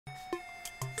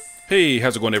Hey,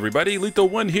 how's it going everybody?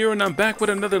 Lethal1 here, and I'm back with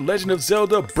another Legend of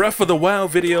Zelda Breath of the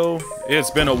Wild video.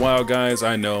 It's been a while, guys,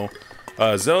 I know.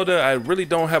 Zelda, I really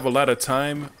don't have a lot of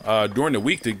time during the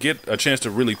week to get a chance to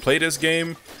really play this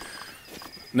game.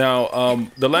 Now,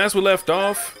 the last we left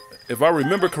off, if I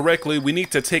remember correctly, we need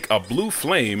to take a blue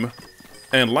flame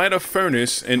and light a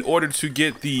furnace in order to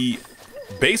get the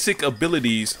basic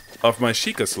abilities of my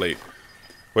Sheikah Slate.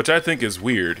 Which I think is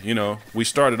weird, you know. We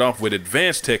started off with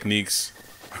advanced techniques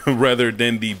rather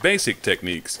than the basic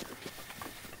techniques.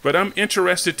 But I'm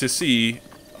interested to see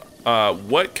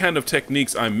what kind of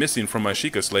techniques I'm missing from my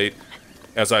Sheikah Slate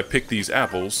as I pick these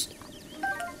apples.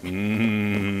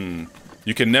 You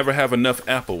can never have enough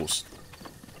apples.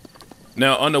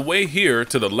 Now, on the way here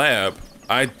to the lab,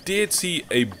 I did see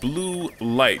a blue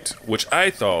light, which I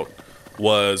thought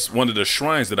was one of the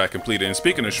shrines that I completed. And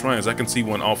speaking of shrines, I can see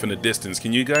one off in the distance.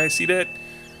 Can you guys see that?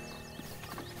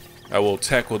 I will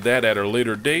tackle that at a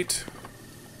later date.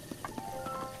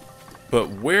 But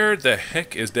where the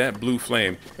heck is that blue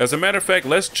flame? As a matter of fact,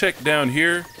 let's check down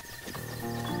here.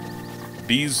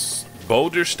 These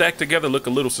boulders stacked together look a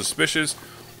little suspicious.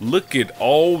 Look at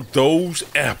all those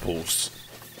apples.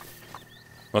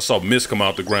 I saw mist come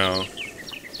out the ground.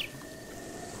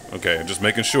 Okay, just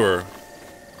making sure.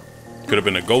 Could have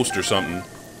been a ghost or something.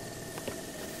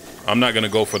 I'm not gonna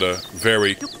go for the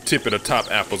very tip of the top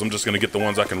apples. I'm just gonna get the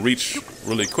ones I can reach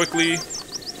really quickly.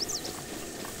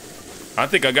 I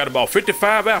think I got about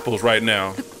 55 apples right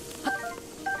now.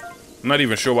 I'm not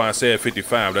even sure why I said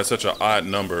 55. That's such an odd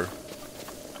number.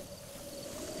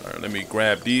 All right, let me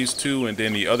grab these two and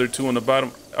then the other two on the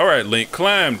bottom. All right, Link,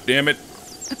 climb, damn it.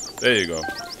 There you go.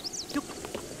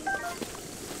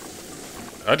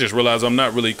 I just realized I'm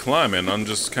not really climbing. I'm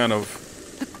just kind of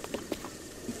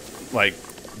like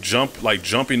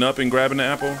jumping up and grabbing the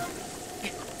apple.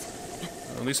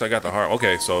 At least I got the heart.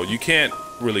 Okay, so you can't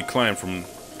really climb from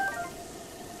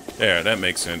there. That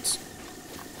makes sense.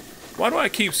 Why do I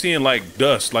keep seeing like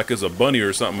dust, like it's a bunny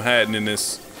or something hiding in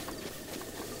this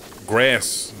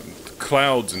grass,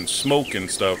 clouds and smoke and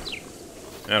stuff?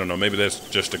 I don't know, maybe that's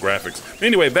just the graphics.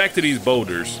 Anyway, back to these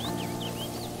boulders.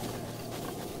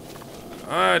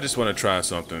 I just want to try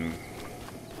something.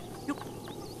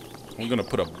 I'm gonna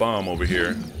put a bomb over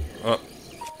here. Oh,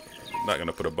 not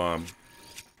gonna put a bomb.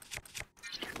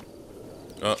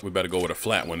 Oh, we better go with a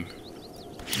flat one.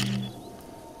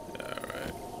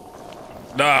 Alright.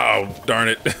 No, darn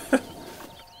it.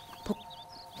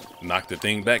 Knock the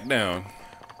thing back down.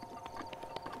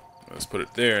 Let's put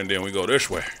it there and then we go this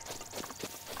way.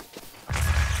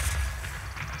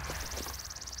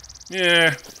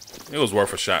 Yeah, it was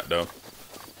worth a shot though.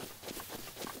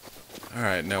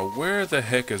 Alright, now where the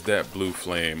heck is that blue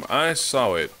flame? I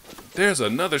saw it. There's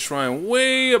another shrine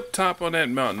way up top on that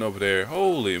mountain over there.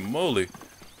 Holy moly.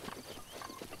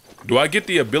 Do I get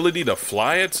the ability to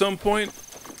fly at some point?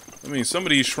 I mean, some of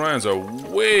these shrines are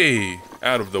way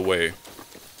out of the way.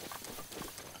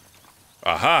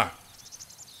 Aha!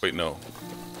 Wait, no.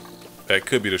 That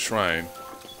could be the shrine.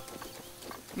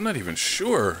 I'm not even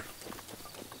sure.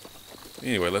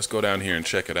 Anyway, let's go down here and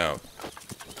check it out.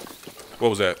 What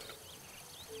was that?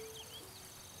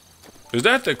 Is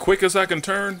that the quickest I can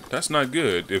turn? That's not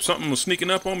good. If something was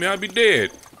sneaking up on me, I'd be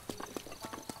dead.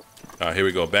 Here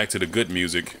we go. Back to the good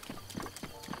music.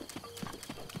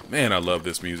 Man, I love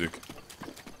this music.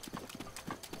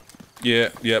 Yeah,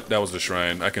 yep, that was the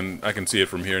shrine. I can see it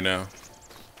from here now.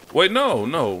 Wait,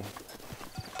 no.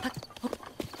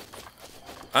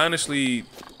 Honestly,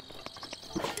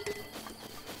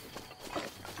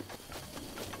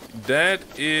 that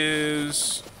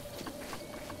is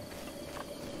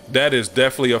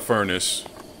definitely a furnace.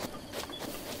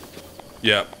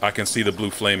 Yep, I can see the blue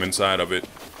flame inside of it.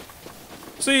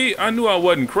 See, I knew I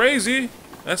wasn't crazy.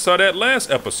 I saw that last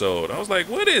episode. I was like,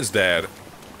 what is that?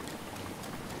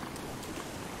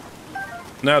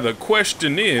 Now the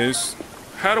question is,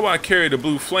 how do I carry the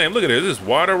blue flame? Look at this. There's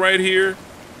water right here.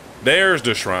 There's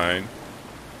the shrine.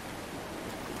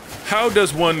 How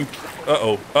does one...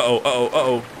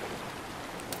 Uh-oh.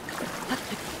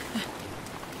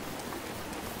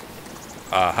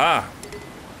 Aha.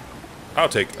 I'll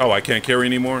take... Oh, I can't carry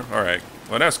anymore? Alright.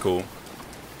 Well, that's cool.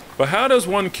 But how does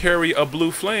one carry a blue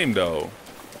flame, though?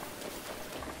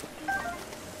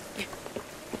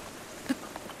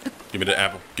 Give me the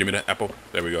apple. Give me the apple.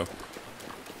 There we go.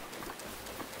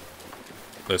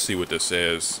 Let's see what this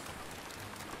says.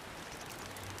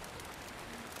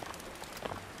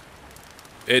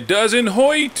 It doesn't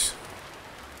hoit.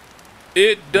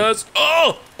 It does...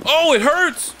 Oh! Oh, it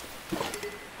hurts!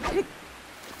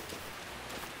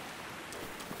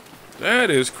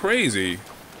 That is crazy.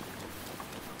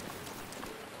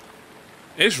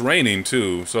 It's raining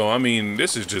too, so I mean,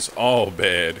 this is just all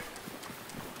bad.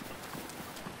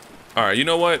 Alright, you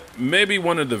know what? Maybe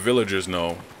one of the villagers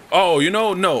know. Oh, you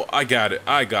know, no, I got it.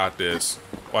 I got this.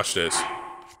 Watch this.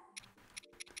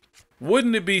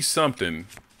 Wouldn't it be something?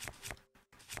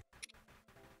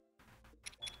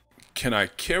 Can I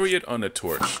carry it on a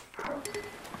torch?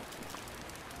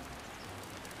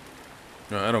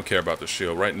 No, I don't care about the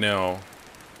shield. Right now,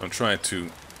 I'm trying to...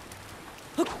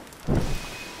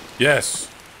 Yes!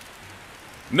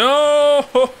 No!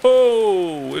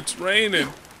 It's raining.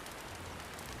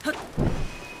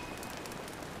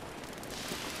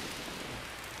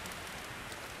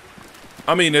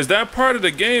 I mean, is that part of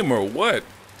the game or what?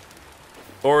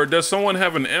 Or does someone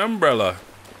have an umbrella?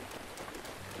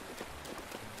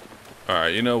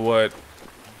 Alright, you know what?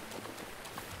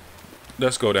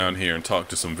 Let's go down here and talk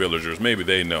to some villagers. Maybe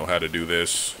they know how to do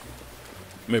this.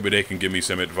 Maybe they can give me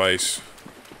some advice.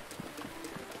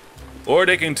 Or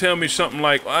they can tell me something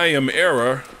like, I am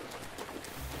error.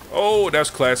 Oh,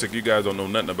 that's classic. You guys don't know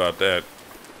nothing about that.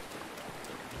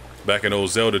 Back in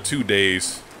those Zelda 2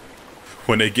 days,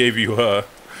 when they gave you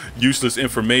useless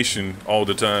information all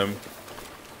the time.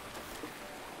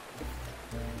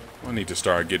 I need to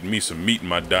start getting me some meat in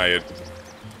my diet.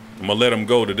 I'm gonna let them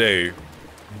go today.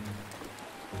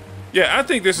 Yeah, I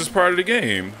think this is part of the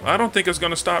game. I don't think it's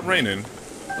gonna stop raining.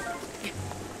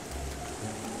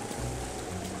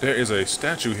 There is a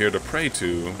statue here to pray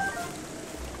to.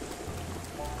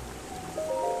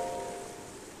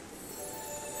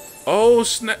 Oh,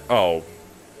 snap. Oh.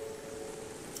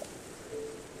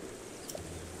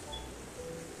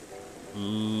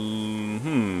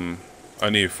 I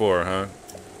need 4, huh?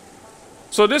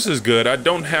 So this is good. I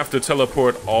don't have to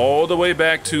teleport all the way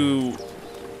back to,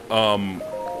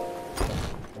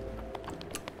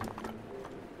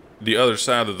 the other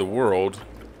side of the world.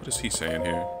 What is he saying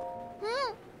here?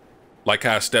 Like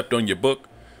how I stepped on your book?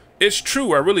 It's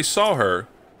true, I really saw her.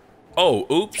 Oh,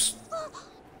 oops.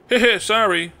 Heh,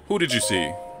 sorry. Who did you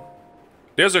see?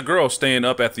 There's a girl staying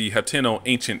up at the Hateno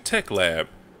Ancient Tech Lab.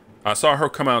 I saw her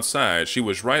come outside. She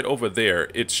was right over there.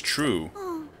 It's true.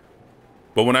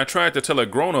 But when I tried to tell a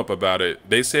grown-up about it,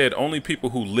 they said only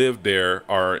people who lived there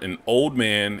are an old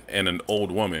man and an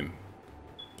old woman.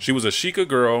 She was a Sheikah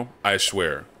girl, I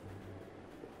swear.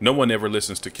 No one ever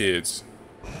listens to kids.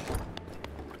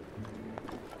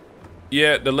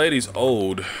 Yeah, the lady's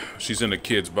old. She's in a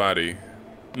kid's body.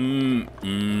 What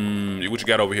you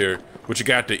got over here? What you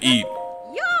got to eat?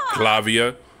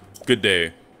 Clavia? Good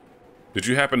day. Did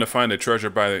you happen to find a treasure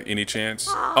by any chance?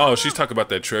 Oh, she's talking about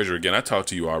that treasure again. I talked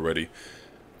to you already.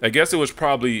 I guess it was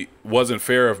probably wasn't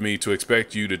fair of me to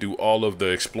expect you to do all of the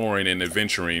exploring and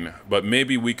adventuring, but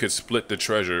maybe we could split the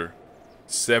treasure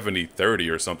 70-30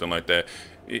 or something like that.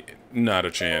 Not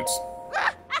a chance.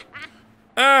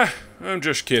 I'm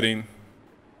just kidding.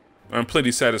 I'm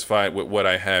pretty satisfied with what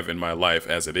I have in my life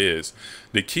as it is.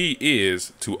 The key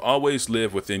is to always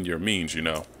live within your means, you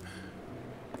know.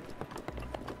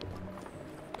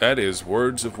 That is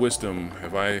words of wisdom,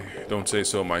 if I don't say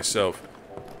so myself.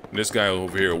 This guy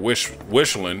over here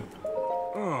whistling.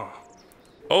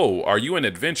 Oh, are you an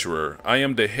adventurer? I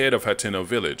am the head of Hateno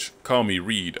Village. Call me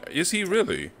Reed. Is he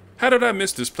really? How did I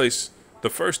miss this place the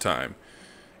first time?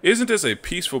 Isn't this a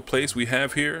peaceful place we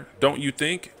have here? Don't you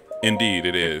think? Indeed,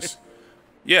 it is.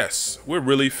 Yes, we're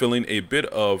really feeling a bit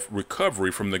of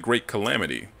recovery from the great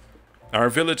calamity. Our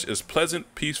village is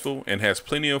pleasant, peaceful, and has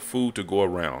plenty of food to go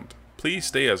around. Please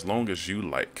stay as long as you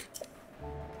like.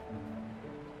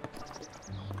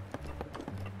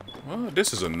 Well,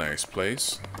 this is a nice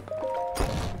place.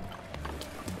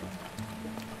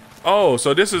 Oh,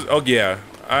 so this is... Oh, yeah.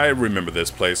 I remember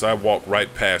this place. I walked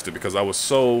right past it because I was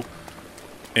so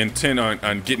intent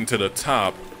on getting to the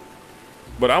top.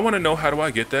 But I want to know, how do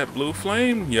I get that blue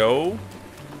flame, yo?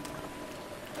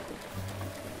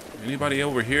 Anybody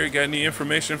over here got any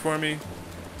information for me?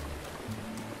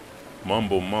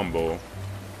 Mumble.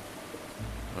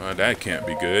 That can't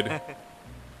be good.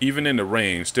 Even in the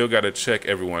rain, still got to check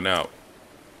everyone out.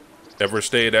 Ever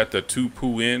stayed at the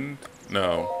Tupu Inn?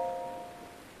 No.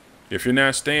 If you're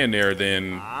not staying there,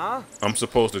 then I'm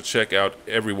supposed to check out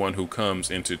everyone who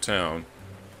comes into town.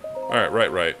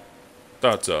 Alright, right.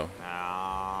 Thought so.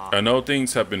 I know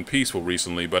things have been peaceful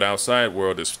recently, but outside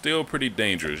world is still pretty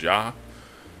dangerous, yeah?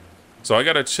 So I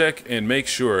gotta check and make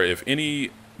sure if any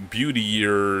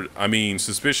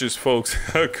suspicious folks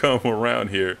come around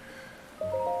here.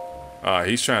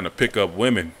 He's trying to pick up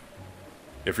women.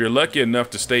 If you're lucky enough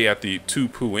to stay at the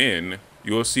Tupu Inn,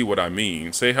 you'll see what I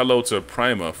mean. Say hello to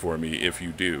Prima for me if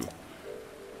you do.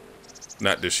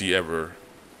 Not that she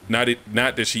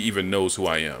even knows who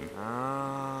I am.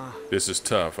 This is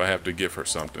tough. I have to give her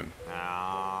something.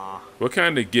 What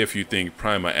kind of gift you think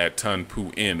Prima at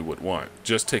Tanpu Inn would want?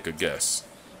 Just take a guess.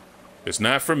 It's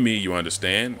not for me, you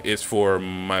understand? It's for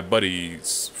my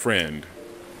buddy's friend.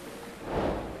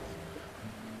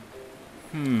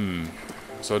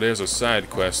 So there's a side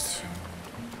quest.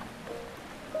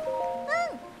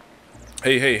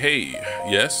 Hey, hey, hey.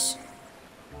 Yes?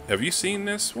 Have you seen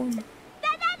this one?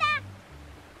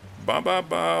 Ba ba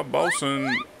ba,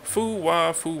 bosun.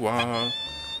 Foo-wah, foo-wah.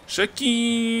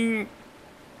 Shaking.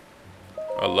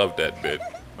 I love that bit.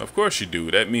 Of course you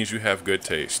do. That means you have good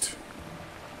taste.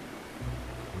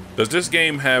 Does this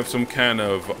game have some kind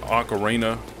of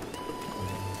ocarina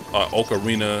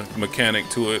mechanic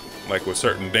to it? Like with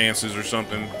certain dances or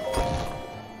something?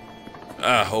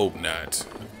 I hope not.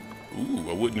 Ooh,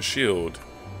 a wooden shield.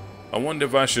 I wonder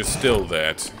if I should steal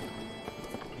that.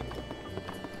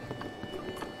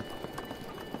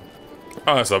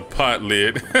 Oh, it's a pot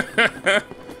lid.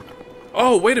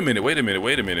 Oh, wait a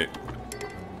minute.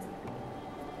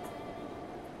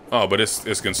 Oh, but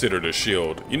it's considered a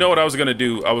shield. You know what I was gonna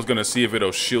do? I was gonna see if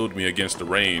it'll shield me against the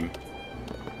rain.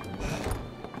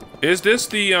 Is this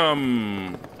the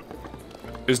inn?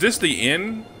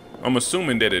 I'm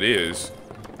assuming that it is.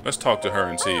 Let's talk to her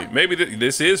and see. Maybe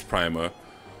this is Prima.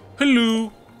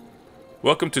 Hello.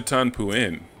 Welcome to Tanpu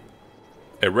Inn.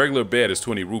 A regular bed is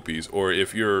 20 rupees, or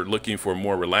if you're looking for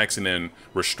more relaxing and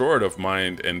restorative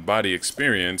mind and body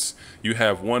experience, you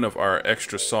have one of our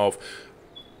extra soft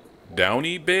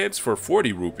downy beds for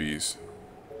 40 rupees.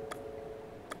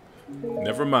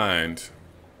 Never mind.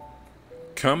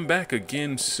 Come back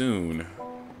again soon.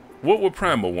 What would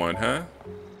Prima want, huh?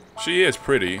 She is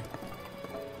pretty.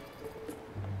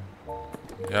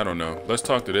 I don't know. Let's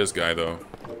talk to this guy, though.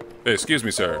 Hey, excuse me,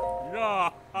 sir.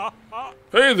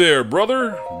 Hey there,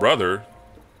 brother. Brother?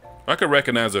 I could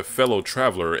recognize a fellow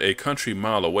traveler a country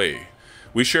mile away.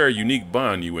 We share a unique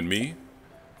bond, you and me.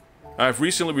 I've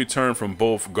recently returned from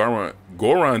both Goron.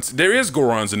 There is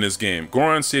Gorons in this game.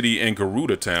 Goron City and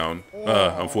Garuda Town.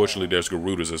 Unfortunately, there's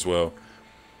Garudas as well.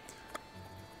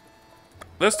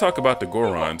 Let's talk about the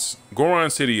Gorons. Goron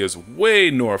City is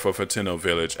way north of Hateno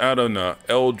Village, out in the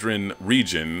Eldrin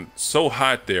region. So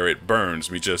hot there, it burns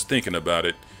me just thinking about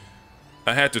it.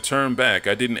 I had to turn back.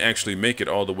 I didn't actually make it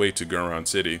all the way to Goron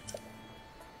City.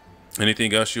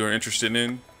 Anything else you're interested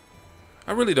in?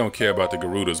 I really don't care about the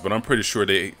Garudas, but I'm pretty sure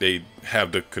they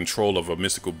have the control of a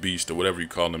mystical beast or whatever you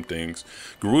call them things.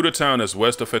 Garuda Town is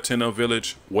west of Hateno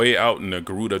Village, way out in the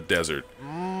Garuda Desert.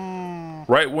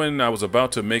 Right when I was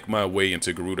about to make my way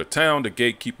into Garuda Town, the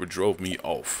gatekeeper drove me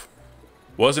off.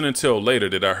 Wasn't until later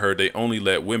that I heard they only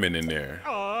let women in there.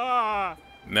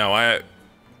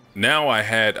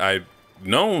 Had I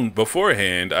known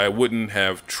beforehand, I wouldn't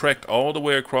have trekked all the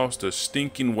way across the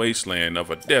stinking wasteland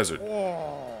of a desert.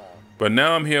 But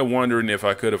now I'm here wondering if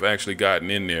I could have actually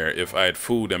gotten in there if I had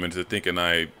fooled them into thinking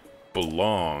I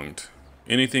belonged.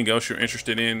 Anything else you're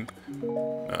interested in?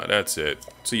 No, that's it.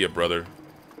 See ya, brother.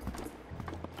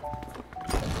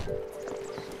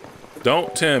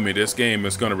 Don't tell me this game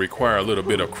is going to require a little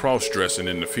bit of cross-dressing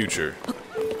in the future.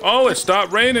 Oh, it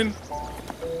stopped raining.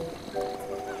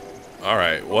 All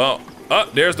right, well,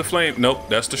 there's the flame. Nope,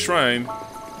 that's the shrine.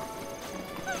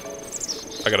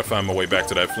 I got to find my way back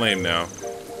to that flame now.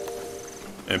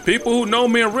 And people who know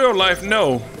me in real life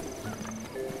know,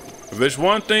 if there's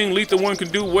one thing Lethal One can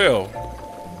do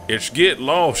well, it's get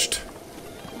lost.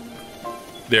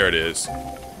 There it is.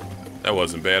 That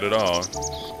wasn't bad at all.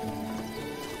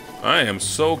 I am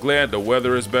so glad the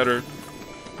weather is better,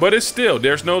 but it's still,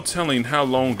 there's no telling how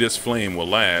long this flame will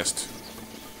last.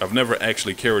 I've never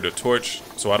actually carried a torch,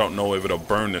 so I don't know if it'll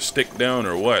burn the stick down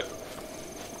or what.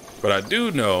 But I do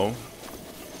know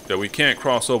that we can't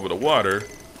cross over the water.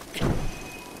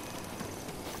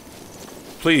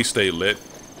 Please stay lit.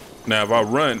 Now if I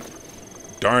run,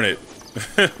 darn it.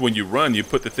 When you run, you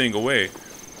put the thing away.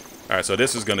 Alright, so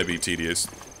this is gonna be tedious.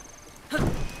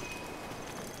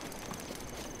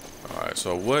 Alright,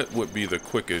 so what would be the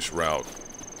quickest route?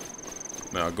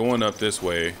 Now going up this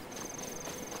way,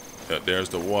 there's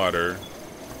the water.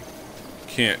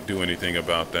 Can't do anything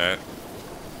about that.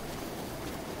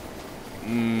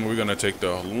 We're gonna take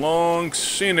the long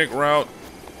scenic route.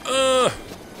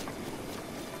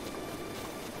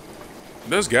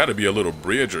 There's gotta be a little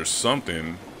bridge or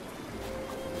something.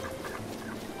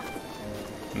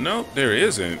 Nope, there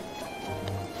isn't.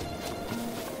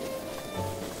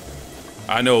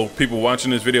 I know people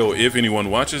watching this video, if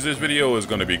anyone watches this video, is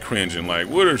gonna be cringing like,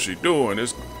 what is she doing?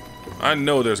 I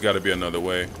know there's gotta be another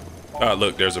way. Ah,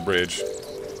 look, there's a bridge.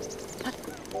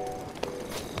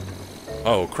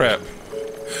 Oh, crap.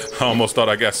 I almost thought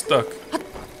I got stuck.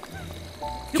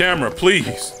 Camera,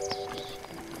 please.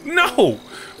 No!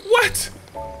 What?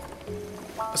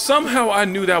 Somehow I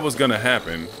knew that was gonna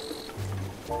happen.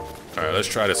 Alright, let's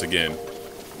try this again.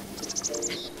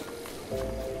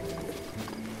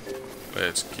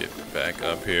 Let's get back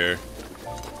up here.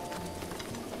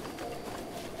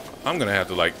 I'm gonna have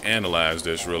to like analyze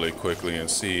this really quickly and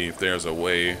see if there's a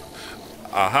way.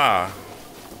 Aha!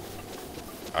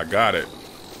 I got it.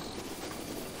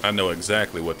 I know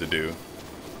exactly what to do.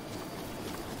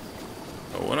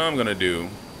 But what I'm gonna do,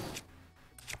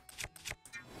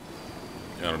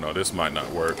 I don't know, this might not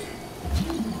work.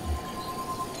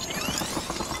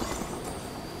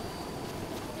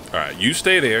 Alright, you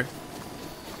stay there.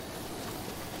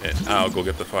 And I'll go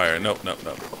get the fire. Nope, nope,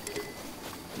 nope.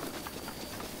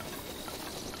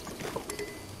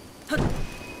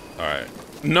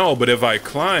 Alright. No, but if I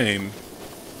climb,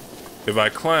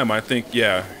 I think,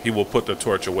 yeah, he will put the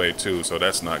torch away too, so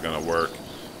that's not gonna work.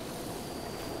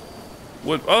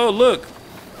 What? Oh, look!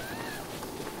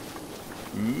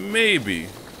 Maybe.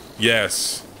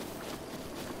 Yes.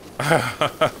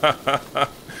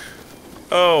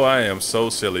 Oh, I am so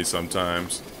silly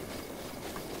sometimes.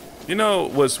 You know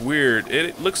what's weird?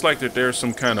 It looks like that there's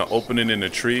some kind of opening in the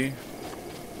tree.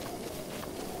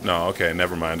 No, okay,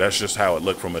 never mind. That's just how it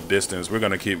looked from a distance. We're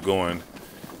gonna keep going.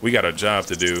 We got a job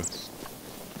to do.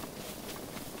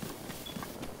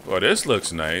 Well, this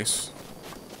looks nice.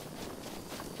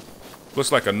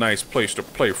 Looks like a nice place to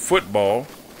play football.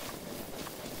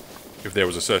 If there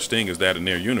was a such thing as that in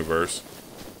their universe.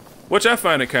 Which I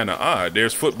find it kind of odd.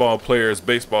 There's football players,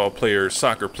 baseball players,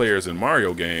 soccer players in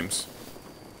Mario games.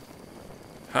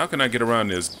 How can I get around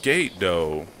this gate,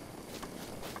 though?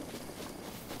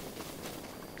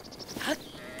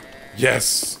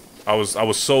 Yes! I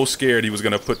was so scared he was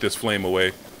gonna put this flame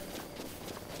away.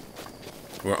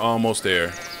 We're almost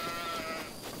there.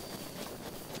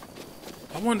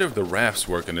 I wonder if the rafts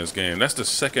work in this game. That's the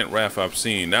second raft I've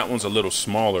seen. That one's a little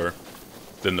smaller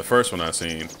than the first one I've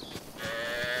seen.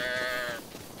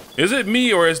 Is it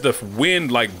me or is the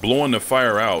wind like blowing the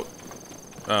fire out?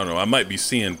 I don't know. I might be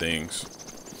seeing things.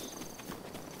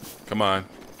 Come on.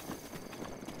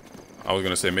 I was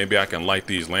gonna say maybe I can light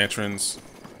these lanterns.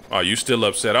 Oh, you still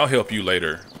upset? I'll help you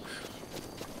later.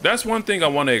 That's one thing I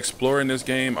want to explore in this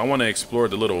game. I want to explore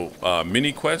the little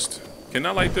mini quest. Can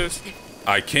I light this?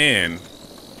 I can.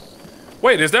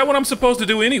 Wait, is that what I'm supposed to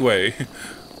do anyway?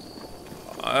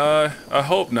 I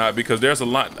hope not, because there's a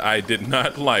lot I did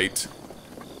not light.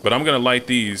 But I'm gonna light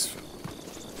these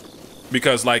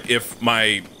because, like, if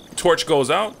my torch goes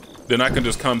out, then I can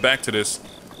just come back to this.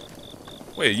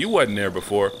 Wait, you wasn't there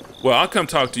before. Well, I'll come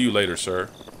talk to you later, sir.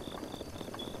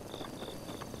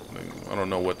 I don't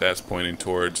know what that's pointing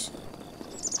towards.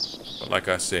 But like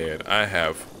I said, I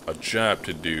have a job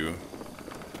to do.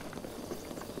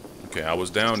 Okay, I was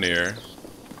down there.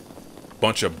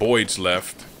 Bunch of Boyds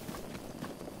left.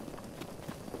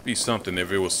 Be something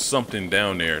if it was something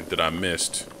down there that I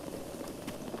missed.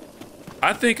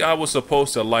 I think I was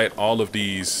supposed to light all of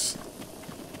these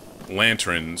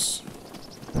lanterns.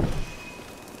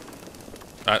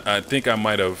 I think I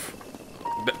might have.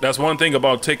 That's one thing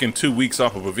about taking 2 weeks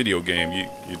off of a video game.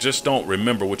 You just don't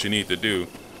remember what you need to do.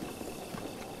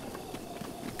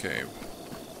 Okay.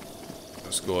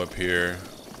 Let's go up here.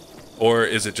 Or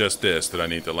is it just this that I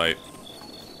need to light?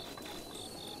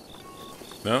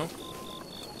 No?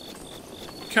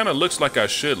 Kind of looks like I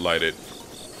should light it.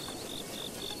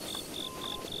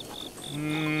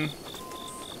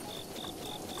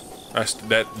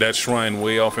 That shrine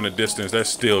way off in the distance, that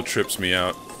still trips me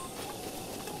out.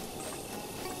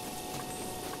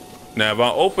 Now, if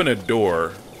I open a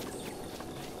door,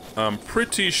 I'm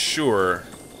pretty sure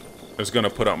it's gonna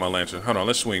put out my lantern. Hold on,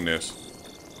 let's swing this.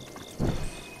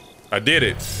 I did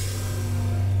it.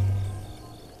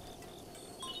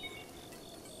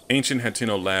 Ancient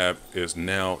Hateno Lab is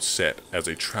now set as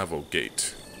a travel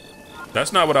gate.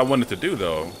 That's not what I wanted to do,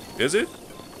 though, is it?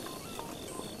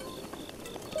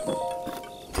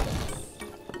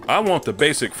 I want the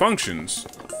basic functions.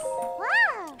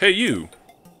 Hey, you.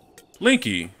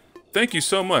 Linky, thank you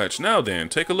so much. Now then,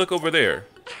 take a look over there.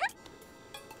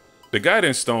 The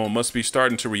guidance stone must be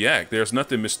starting to react. There's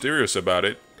nothing mysterious about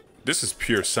it. This is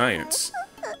pure science.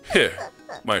 Here,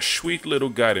 my sweet little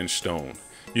guidance stone.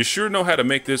 You sure know how to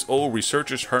make this old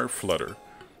researcher's heart flutter.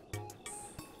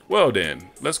 Well then,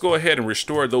 let's go ahead and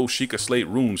restore those Sheikah Slate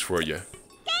runes for you.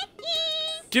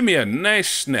 Give me a nice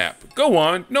snap. Go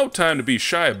on, no time to be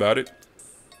shy about it.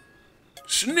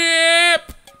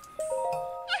 Snap!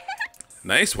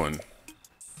 Nice one.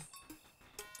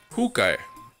 Hookai.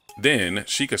 Then,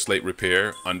 Sheikah Slate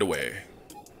repair underway.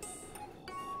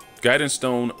 Guidance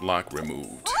stone lock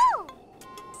removed.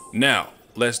 Now,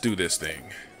 let's do this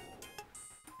thing.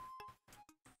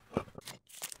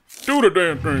 Do the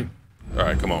damn thing. All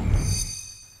right, come on.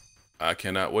 I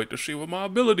cannot wait to see what my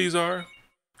abilities are.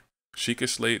 Sheikah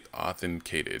Slate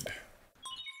authenticated.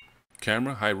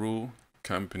 Camera, Hyrule,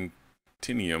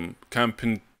 Compentinium,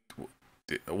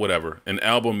 whatever. An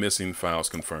album missing files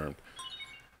confirmed.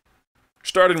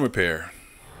 Start and repair.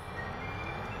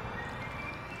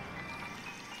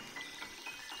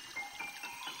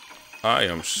 I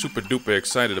am super duper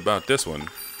excited about this one.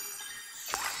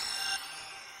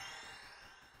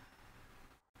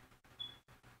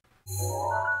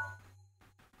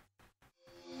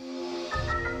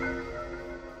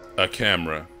 A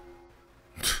camera.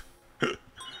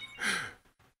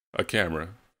 A camera.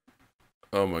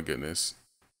 Oh my goodness.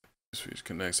 Switch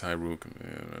connects Hyrule.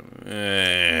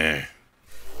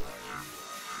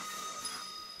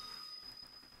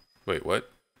 Wait, what?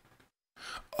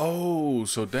 Oh,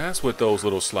 so that's what those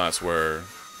little slots were.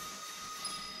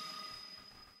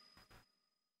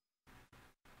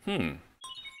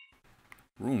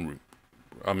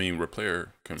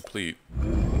 Repair complete.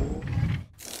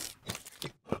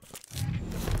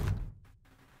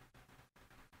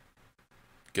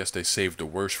 Guess they saved the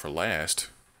worst for last.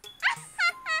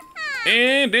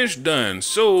 And it's done.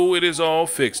 So it is all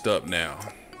fixed up now.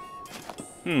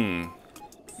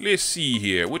 Let's see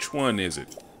here. Which one is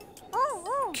it?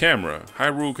 Camera.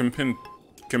 Hyrule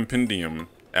Compendium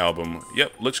album.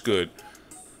 Yep, looks good.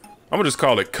 I'm gonna just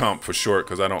call it comp for short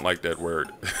because I don't like that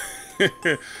word.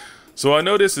 So I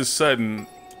know this is sudden,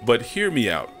 but hear me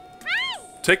out.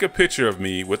 Take a picture of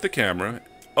me with the camera.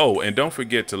 Oh, and don't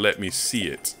forget to let me see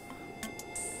it.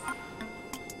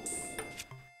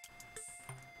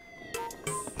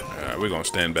 We're gonna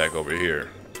stand back over here.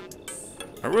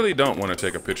 I really don't want to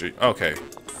take a picture. Okay.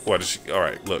 What? All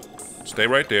right. Look. Stay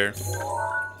right there.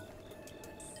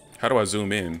 How do I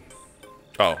zoom in?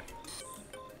 Oh.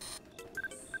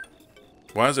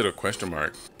 Why is it a question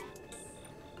mark?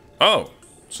 Oh.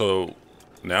 So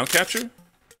now capture?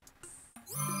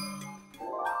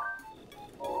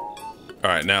 All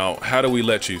right. Now, how do we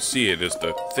let you see it? Is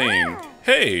the thing.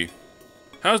 Hey,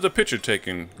 how's the picture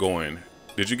taking going?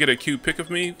 Did you get a cute pic of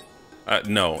me?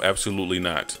 No, absolutely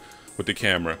not. With the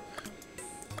camera.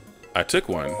 I took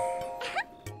one.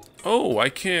 Oh, I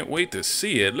can't wait to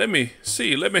see it. Let me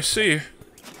see. Let me see.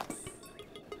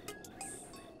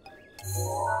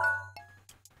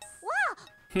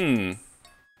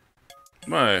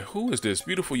 My, who is this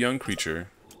beautiful young creature?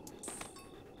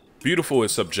 Beautiful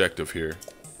is subjective here.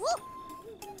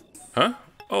 Huh?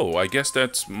 Oh, I guess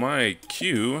that's my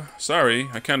cue. Sorry,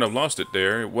 I kind of lost it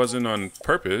there. It wasn't on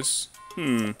purpose.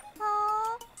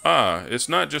 Ah, it's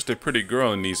not just a pretty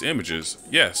girl in these images.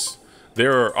 Yes,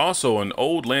 there are also an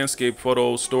old landscape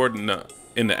photo stored in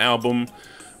the album.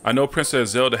 I know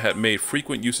Princess Zelda had made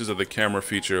frequent uses of the camera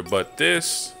feature, but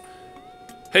this...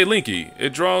 Hey, Linky,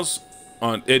 it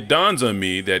dawns on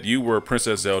me that you were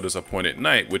Princess Zelda's appointed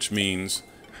knight, which means...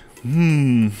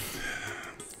 There's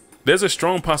a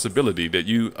strong possibility that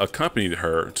you accompanied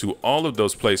her to all of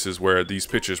those places where these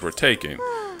pictures were taken.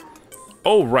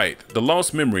 Oh, right. The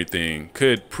lost memory thing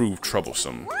could prove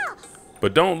troublesome.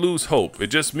 But don't lose hope. It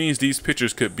just means these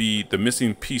pictures could be the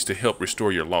missing piece to help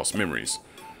restore your lost memories.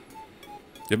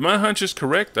 If my hunch is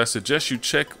correct, I suggest you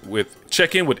check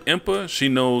in with Impa. She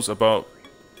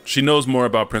knows more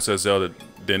about Princess Zelda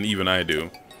than even I do.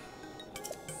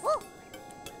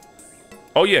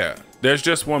 Oh yeah, there's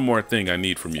just one more thing I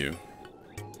need from you.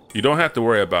 You don't have to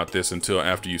worry about this until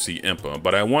after you see Impa,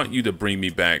 but I want you to bring me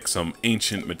back some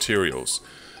ancient materials.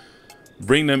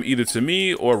 Bring them either to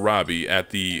me or Robbie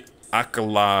at the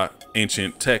Akala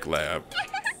Ancient Tech Lab.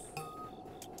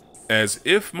 As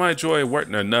if my joy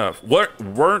weren't enough,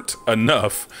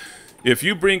 if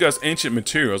you bring us ancient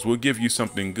materials, we'll give you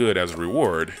something good as a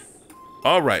reward.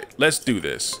 All right, let's do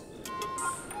this.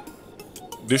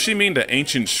 Does she mean the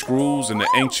ancient screws and the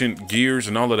ancient gears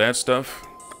and all of that stuff?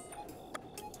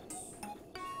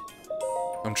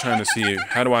 I'm trying to see,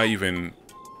 how do I even...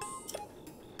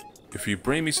 If you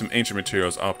bring me some ancient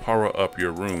materials, I'll power up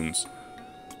your runes.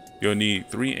 You'll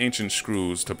need 3 ancient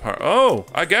screws to power... Oh,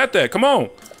 I got that. Come on.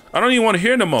 I don't even want to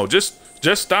hear no more. Just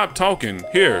stop talking.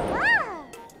 Here.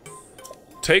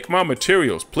 Take my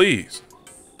materials, please.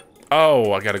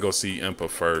 Oh, I gotta go see Impa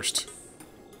first.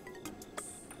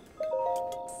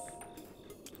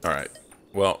 Alright.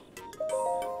 Well.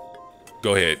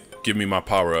 Go ahead. Give me my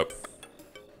power up.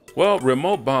 Well,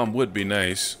 remote bomb would be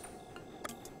nice.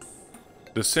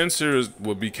 The sensors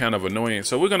would be kind of annoying.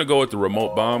 So we're gonna go with the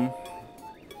remote bomb.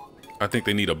 I think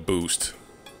they need a boost.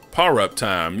 Power up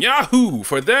time. Yahoo!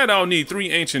 For that, I'll need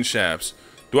 3 ancient shafts.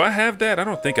 Do I have that? I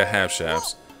don't think I have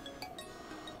shafts.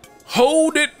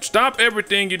 Hold it! Stop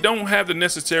everything. You don't have the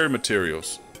necessary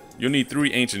materials. You'll need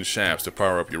 3 ancient shafts to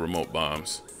power up your remote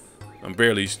bombs. I'm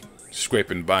barely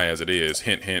scraping by as it is.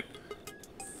 Hint, hint.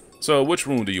 So, which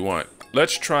room do you want?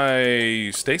 Let's try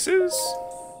stasis?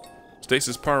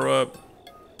 Stasis power up.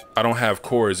 I don't have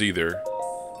cores either.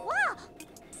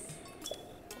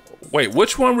 Wait,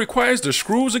 which one requires the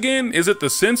screws again? Is it the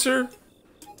sensor?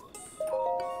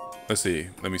 Let's see.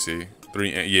 Let me see.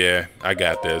 3. Yeah, I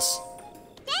got this.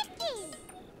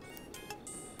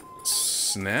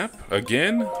 Snap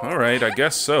again? All right, I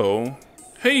guess so.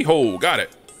 Hey ho, got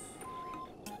it.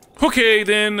 Okay,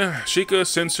 then. Sheikah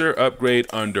sensor upgrade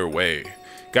underway.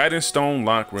 Guidance stone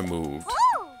lock removed.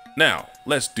 Now,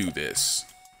 let's do this.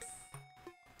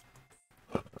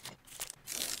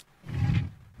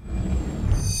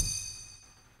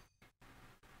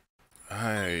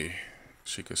 Hi,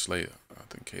 Sheikah Slate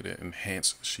authenticated.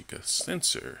 Enhance Sheikah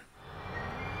sensor.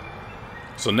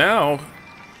 So now,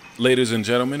 ladies and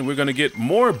gentlemen, we're gonna get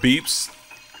more beeps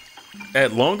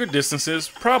at longer distances,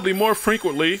 probably more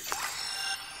frequently.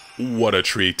 What a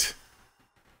treat.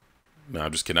 No,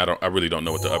 I'm just kidding. I really don't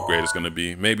know what the upgrade is gonna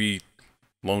be. Maybe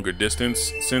longer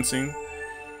distance sensing.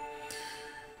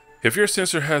 If your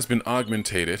sensor has been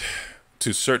augmented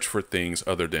to search for things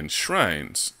other than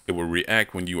shrines, it will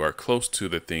react when you are close to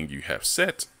the thing you have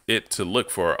set it to look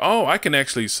for. Oh, I can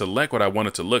actually select what I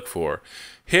wanted to look for.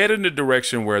 Head in the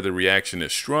direction where the reaction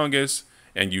is strongest,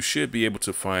 and you should be able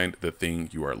to find the thing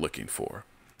you are looking for.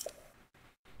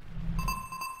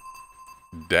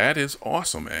 That is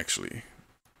awesome, actually.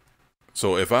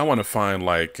 So if I want to find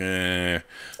like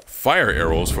fire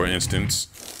arrows, for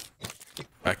instance,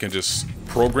 I can just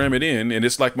program it in, and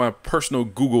it's like my personal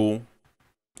Google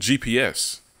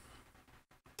GPS.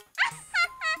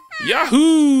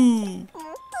 Yahoo!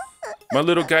 My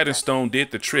little guidance stone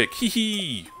did the trick. Hee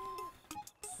hee.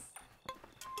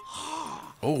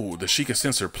 Oh, the Sheikah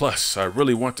Sensor Plus. I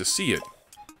really want to see it.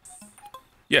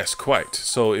 Yes, quite.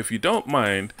 So if you don't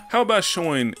mind, how about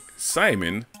showing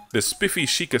Simon the spiffy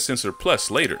Sheikah Sensor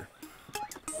Plus later?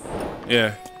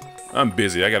 Yeah, I'm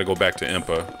busy. I gotta go back to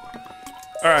Impa.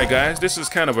 Alright guys, this is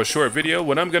kind of a short video.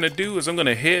 What I'm gonna do is I'm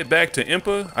gonna head back to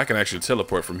Impa. I can actually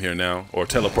teleport from here now, or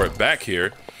teleport back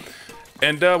here.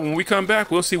 And when we come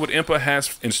back, we'll see what Impa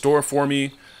has in store for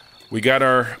me. We got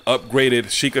our upgraded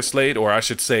Sheikah Slate, or I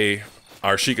should say,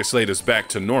 our Sheikah Slate is back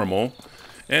to normal.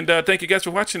 And thank you guys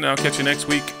for watching. I'll catch you next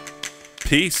week.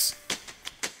 Peace.